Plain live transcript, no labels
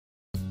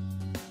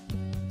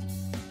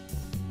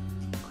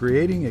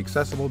Creating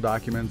accessible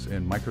documents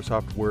in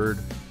Microsoft Word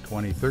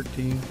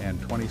 2013 and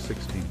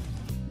 2016.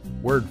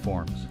 Word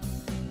forms.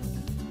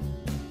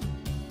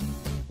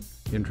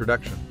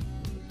 Introduction.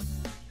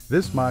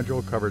 This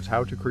module covers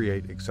how to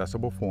create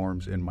accessible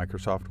forms in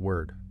Microsoft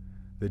Word.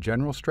 The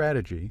general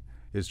strategy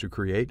is to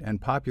create and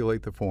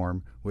populate the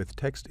form with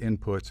text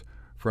inputs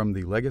from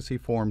the legacy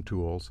form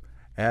tools,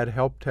 add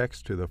help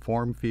text to the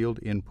form field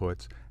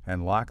inputs,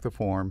 and lock the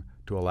form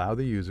to allow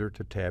the user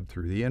to tab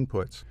through the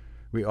inputs.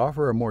 We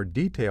offer a more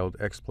detailed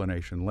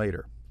explanation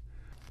later.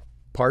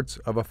 Parts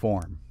of a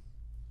form.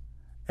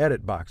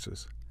 Edit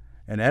boxes.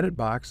 An edit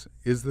box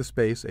is the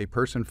space a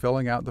person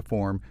filling out the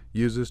form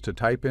uses to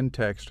type in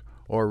text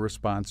or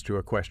response to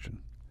a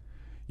question.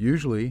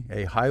 Usually,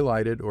 a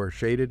highlighted or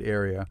shaded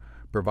area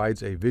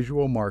provides a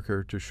visual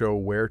marker to show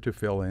where to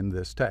fill in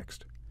this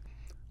text.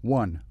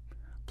 1.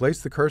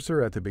 Place the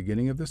cursor at the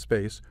beginning of the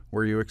space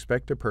where you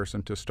expect a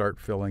person to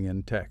start filling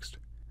in text.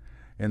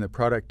 In the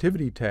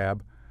Productivity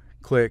tab,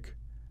 click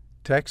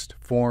Text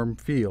Form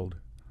Field,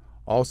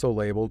 also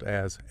labeled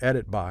as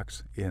Edit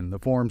Box in the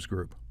Forms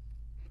group.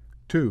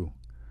 2.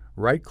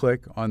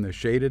 Right-click on the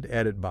shaded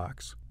edit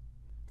box.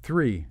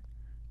 3.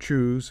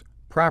 Choose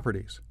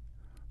Properties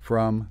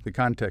from the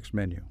context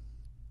menu.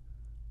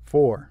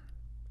 4.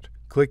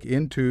 Click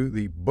into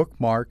the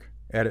Bookmark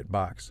edit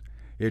box.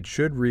 It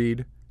should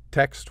read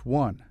Text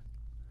 1.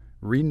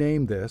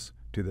 Rename this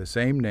to the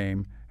same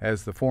name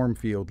as the form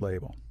field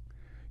label,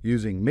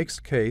 using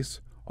mixed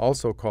case,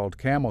 also called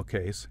camel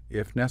case,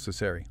 if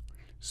necessary.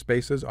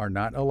 Spaces are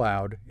not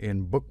allowed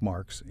in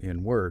bookmarks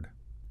in Word.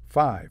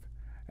 5.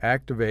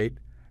 Activate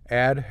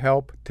Add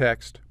Help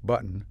Text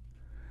button.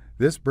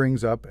 This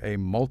brings up a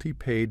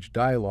multi-page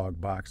dialog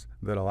box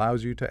that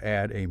allows you to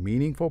add a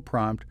meaningful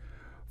prompt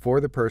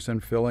for the person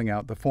filling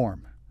out the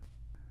form.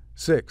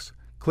 6.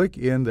 Click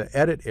in the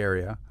Edit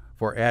area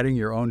for adding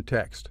your own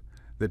text.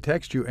 The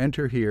text you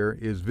enter here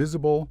is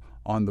visible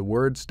on the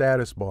Word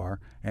status bar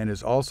and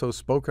is also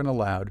spoken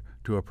aloud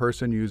to a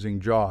person using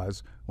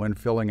JAWS when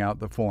filling out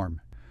the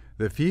form.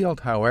 The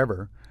field,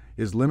 however,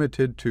 is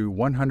limited to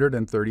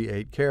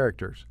 138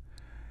 characters.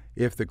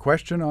 If the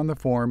question on the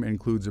form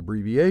includes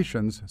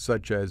abbreviations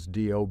such as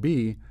DOB,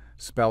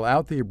 spell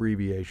out the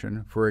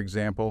abbreviation, for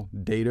example,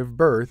 date of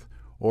birth,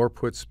 or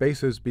put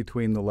spaces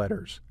between the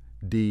letters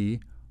D,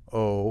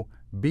 O,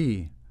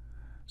 B,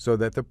 so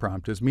that the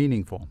prompt is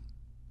meaningful.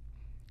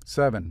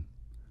 7.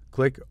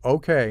 Click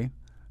OK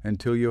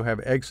until you have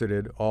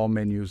exited all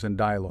menus and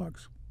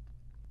dialogs.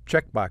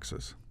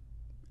 Checkboxes.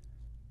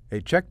 A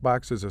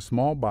checkbox is a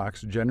small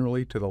box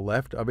generally to the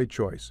left of a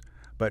choice,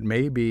 but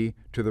may be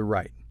to the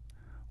right.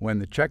 When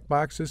the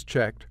checkbox is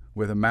checked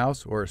with a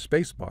mouse or a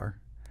spacebar,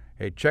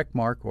 a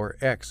checkmark or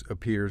X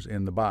appears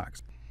in the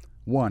box.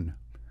 1.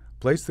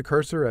 Place the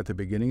cursor at the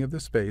beginning of the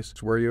space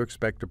where you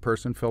expect a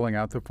person filling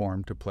out the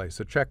form to place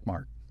a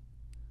checkmark.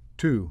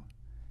 2.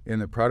 In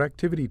the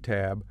Productivity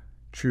tab,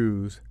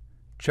 choose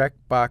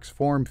Checkbox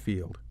Form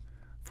Field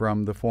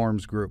from the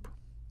Forms group.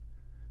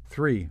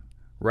 3.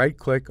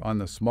 Right-click on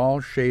the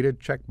small shaded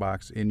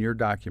checkbox in your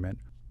document.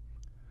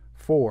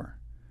 4.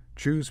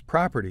 Choose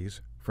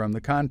Properties from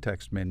the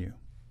context menu.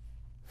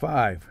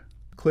 5.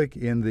 Click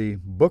in the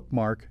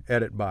Bookmark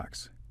edit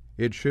box.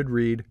 It should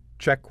read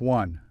Check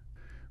 1.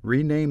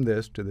 Rename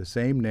this to the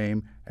same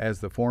name as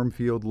the form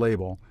field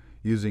label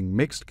using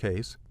mixed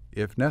case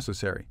if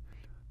necessary.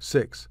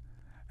 6.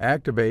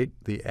 Activate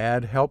the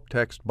Add Help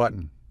Text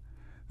button.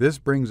 This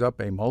brings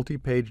up a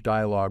multi-page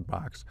dialog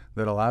box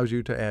that allows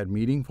you to add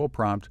meaningful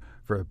prompts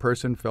for the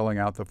person filling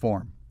out the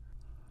form.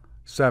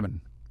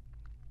 7.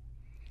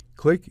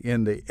 Click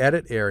in the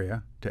Edit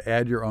area to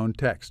add your own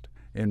text.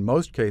 In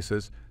most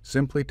cases,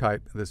 simply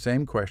type the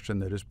same question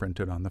that is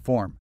printed on the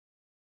form.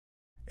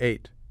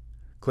 8.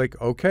 Click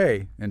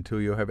OK until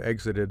you have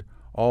exited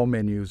all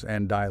menus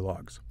and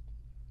dialogs.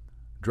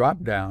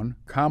 Drop-down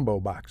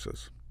combo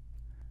boxes.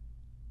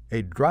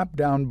 A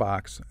drop-down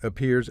box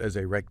appears as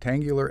a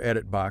rectangular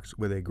edit box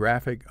with a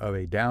graphic of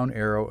a down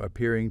arrow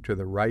appearing to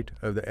the right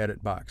of the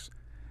edit box.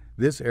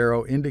 This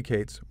arrow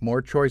indicates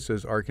more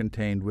choices are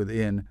contained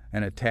within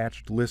an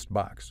attached list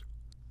box.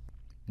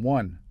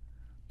 1.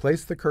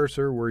 Place the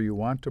cursor where you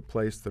want to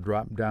place the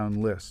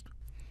drop-down list.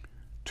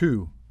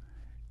 2.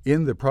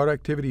 In the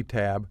Productivity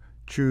tab,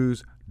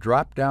 choose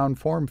Drop-Down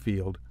Form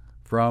Field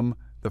from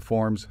the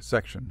Forms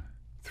section.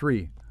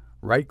 3.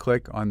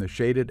 Right-click on the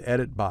shaded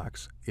edit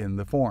box in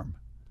the form.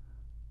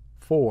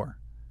 4.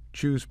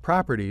 Choose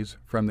Properties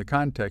from the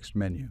context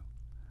menu.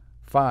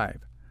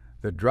 5.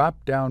 The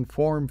drop-down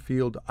Form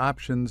Field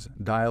Options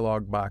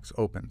dialog box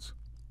opens.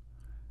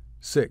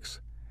 6.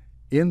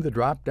 In the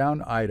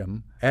drop-down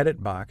item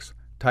edit box,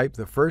 type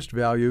the first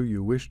value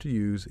you wish to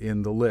use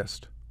in the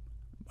list,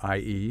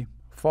 i.e.,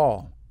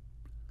 fall.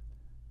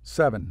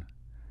 7.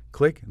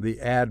 Click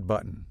the Add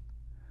button.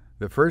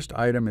 The first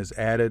item is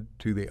added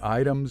to the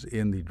items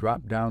in the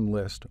drop-down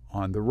list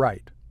on the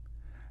right,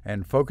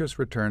 and focus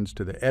returns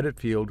to the Edit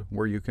field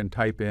where you can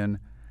type in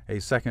a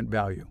second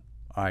value,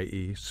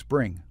 i.e.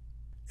 spring.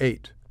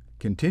 8.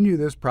 Continue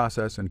this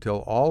process until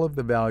all of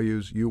the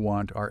values you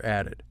want are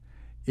added.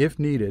 If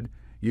needed,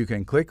 you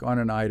can click on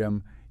an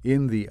item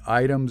in the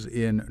Items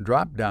in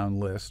drop-down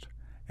list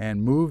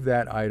and move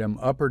that item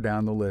up or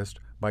down the list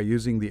by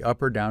using the up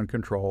or down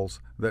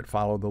controls that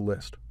follow the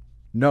list.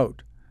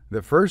 Note,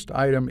 the first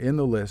item in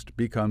the list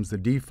becomes the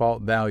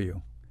default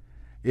value.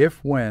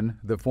 If when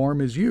the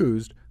form is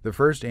used, the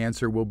first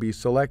answer will be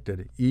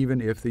selected, even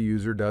if the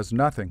user does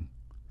nothing.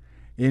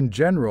 In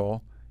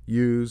general,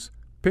 use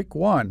Pick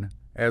 1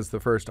 as the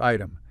first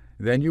item.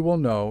 Then you will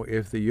know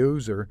if the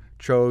user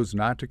chose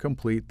not to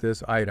complete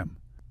this item.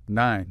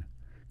 9.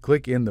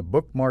 Click in the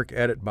Bookmark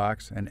edit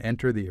box and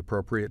enter the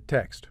appropriate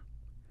text.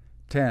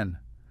 10.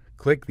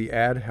 Click the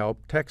Add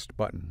Help Text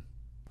button.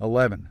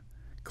 11.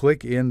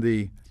 Click in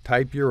the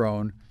Type Your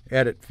Own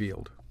Edit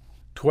field.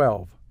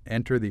 12.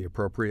 Enter the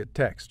appropriate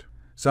text.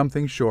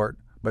 Something short,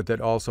 but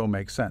that also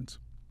makes sense.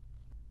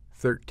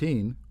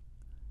 13.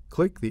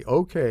 Click the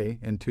OK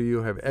until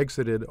you have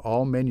exited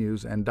all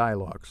menus and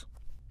dialogs.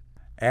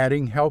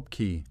 Adding Help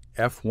key,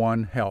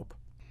 F1 Help.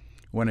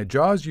 When a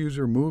JAWS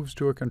user moves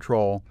to a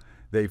control,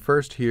 they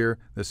first hear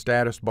the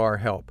status bar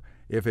help,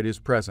 if it is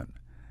present.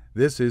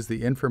 This is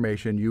the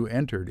information you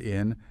entered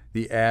in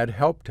the Add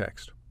Help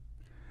text.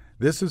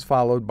 This is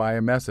followed by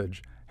a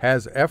message,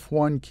 Has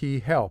F1 key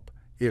help,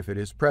 if it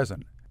is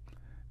present.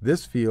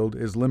 This field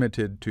is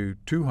limited to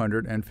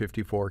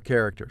 254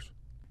 characters.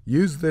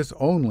 Use this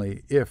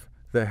only if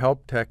the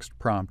help text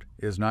prompt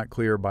is not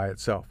clear by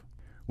itself.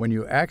 When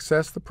you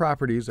access the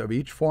properties of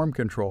each form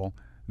control,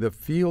 the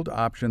Field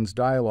Options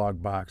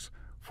dialog box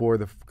for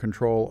the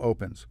control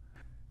opens.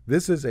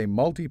 This is a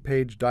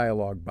multi-page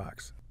dialog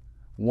box.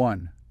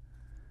 1.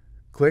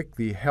 Click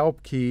the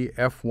Help key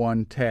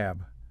F1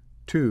 tab.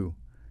 2.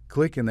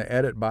 Click in the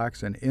Edit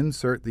box and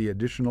insert the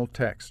additional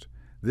text.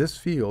 This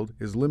field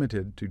is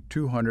limited to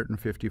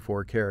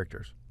 254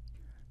 characters.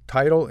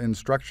 Title,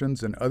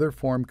 instructions, and other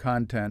form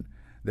content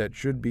that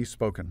should be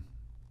spoken.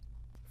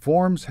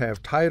 Forms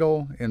have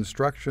title,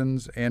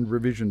 instructions, and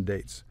revision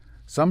dates.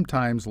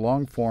 Sometimes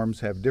long forms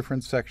have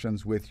different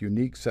sections with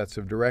unique sets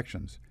of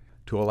directions.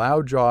 To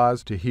allow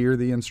JAWS to hear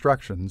the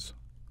instructions,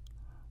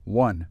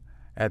 1.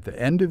 At the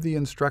end of the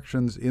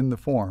instructions in the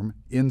form,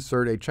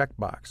 insert a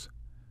checkbox.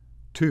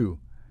 2.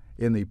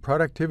 In the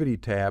Productivity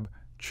tab,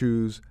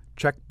 choose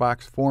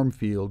Checkbox Form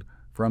field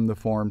from the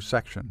Form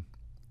section.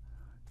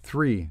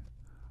 3.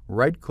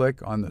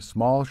 Right-click on the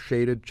small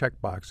shaded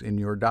checkbox in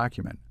your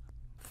document.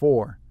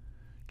 4.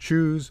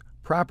 Choose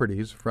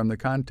Properties from the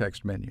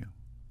context menu.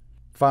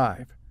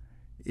 5.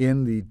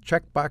 In the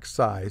checkbox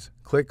size,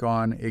 click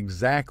on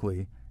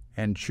Exactly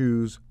and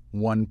choose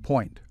 1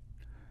 point.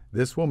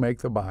 This will make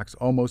the box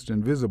almost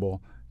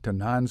invisible to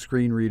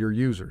non-screen reader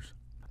users.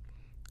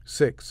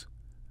 6.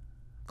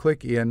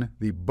 Click in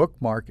the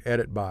Bookmark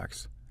edit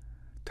box.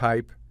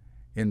 Type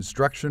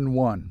Instruction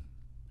 1.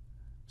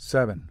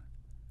 7.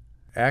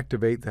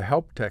 Activate the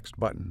Help Text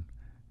button.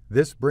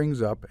 This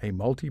brings up a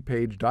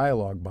multi-page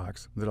dialog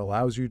box that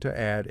allows you to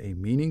add a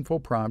meaningful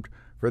prompt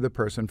for the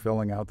person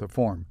filling out the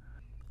form.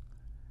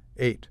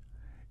 8.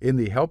 In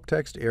the Help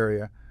Text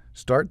area,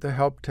 start the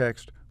help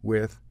text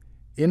with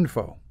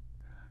Info.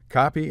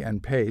 Copy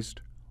and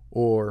paste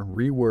or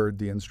reword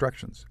the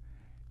instructions.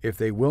 If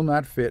they will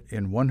not fit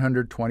in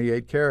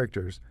 128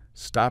 characters,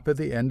 stop at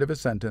the end of a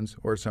sentence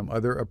or some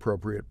other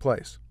appropriate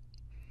place.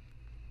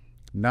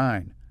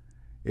 9.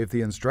 If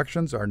the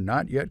instructions are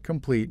not yet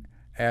complete,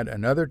 add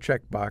another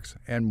checkbox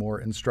and more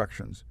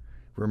instructions.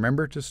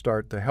 Remember to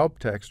start the help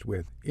text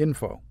with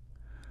Info.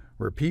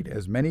 Repeat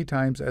as many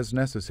times as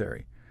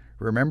necessary.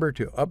 Remember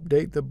to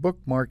update the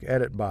Bookmark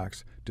edit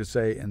box to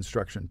say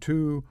Instruction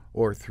 2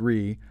 or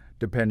 3,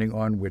 depending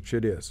on which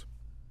it is.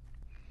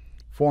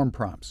 Form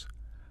prompts.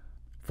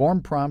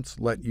 Form prompts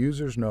let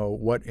users know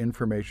what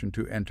information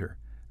to enter.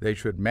 They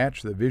should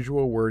match the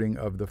visual wording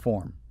of the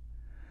form.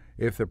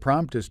 If the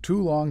prompt is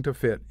too long to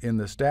fit in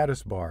the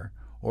status bar,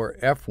 or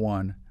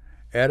F1,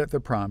 edit the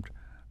prompt,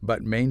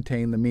 but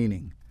maintain the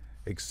meaning.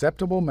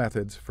 Acceptable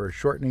methods for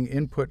shortening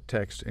input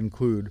text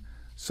include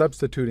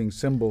substituting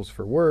symbols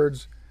for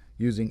words,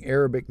 using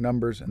Arabic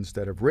numbers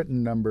instead of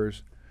written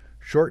numbers,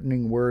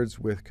 shortening words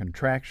with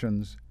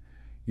contractions,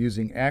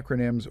 using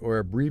acronyms or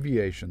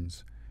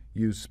abbreviations,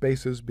 use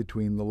spaces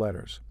between the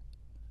letters.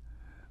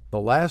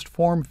 The last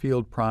form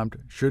field prompt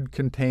should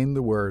contain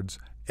the words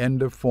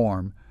End of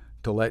Form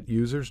to let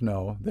users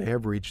know they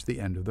have reached the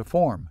end of the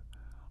form.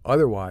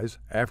 Otherwise,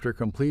 after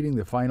completing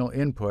the final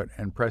input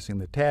and pressing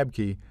the Tab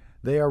key,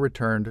 they are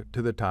returned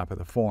to the top of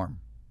the form.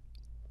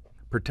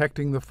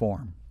 Protecting the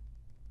form.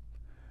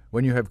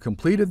 When you have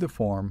completed the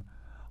form,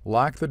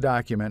 lock the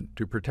document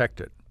to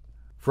protect it.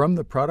 From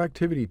the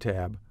Productivity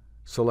tab,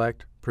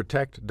 select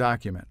Protect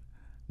Document.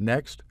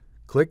 Next,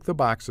 click the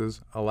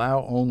boxes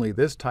Allow only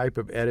this type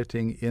of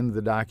editing in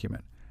the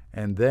document,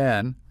 and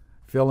then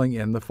filling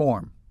in the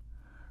form.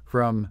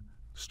 From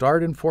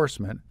Start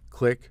Enforcement,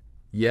 click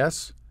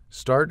Yes,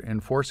 Start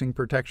Enforcing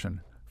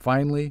Protection.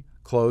 Finally,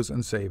 close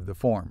and save the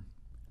form.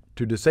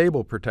 To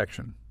disable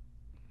protection.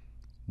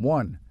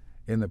 1.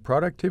 In the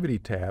Productivity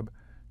tab,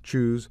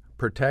 choose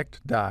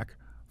Protect Doc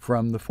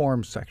from the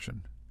Forms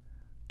section.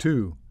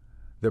 2.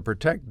 The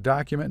Protect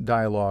Document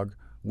dialog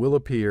will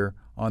appear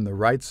on the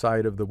right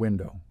side of the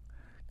window.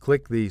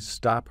 Click the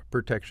Stop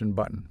Protection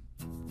button.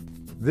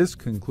 This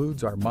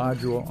concludes our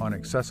module on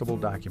accessible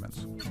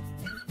documents.